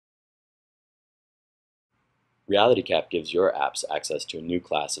RealityCap gives your apps access to a new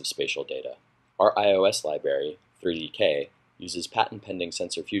class of spatial data. Our iOS library, 3DK, uses patent-pending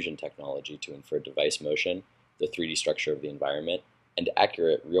sensor fusion technology to infer device motion, the 3D structure of the environment, and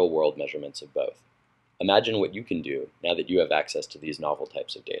accurate real-world measurements of both. Imagine what you can do now that you have access to these novel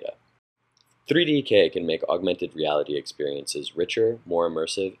types of data. 3DK can make augmented reality experiences richer, more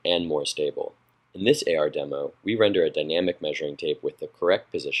immersive, and more stable. In this AR demo, we render a dynamic measuring tape with the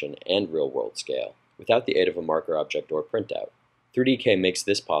correct position and real-world scale, without the aid of a marker object or printout. 3DK makes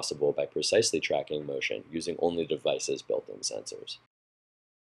this possible by precisely tracking motion using only the device's built-in sensors.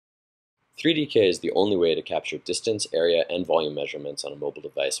 3DK is the only way to capture distance, area, and volume measurements on a mobile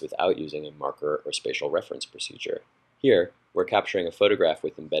device without using a marker or spatial reference procedure. Here, we're capturing a photograph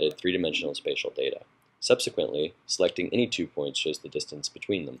with embedded three-dimensional spatial data. Subsequently, selecting any 2 points shows the distance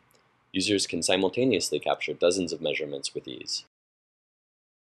between them. Users can simultaneously capture dozens of measurements with ease.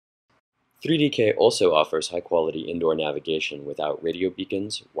 3DK also offers high-quality indoor navigation without radio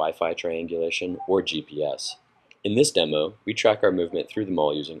beacons, Wi-Fi triangulation, or GPS. In this demo, we track our movement through the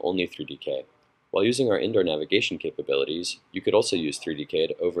mall using only 3DK. While using our indoor navigation capabilities, you could also use 3DK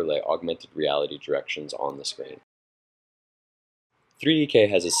to overlay augmented reality directions on the screen. 3DK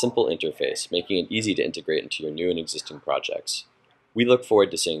has a simple interface, making it easy to integrate into your new and existing projects. We look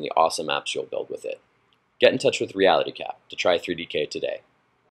forward to seeing the awesome apps you'll build with it. Get in touch with RealityCap to try 3DK today.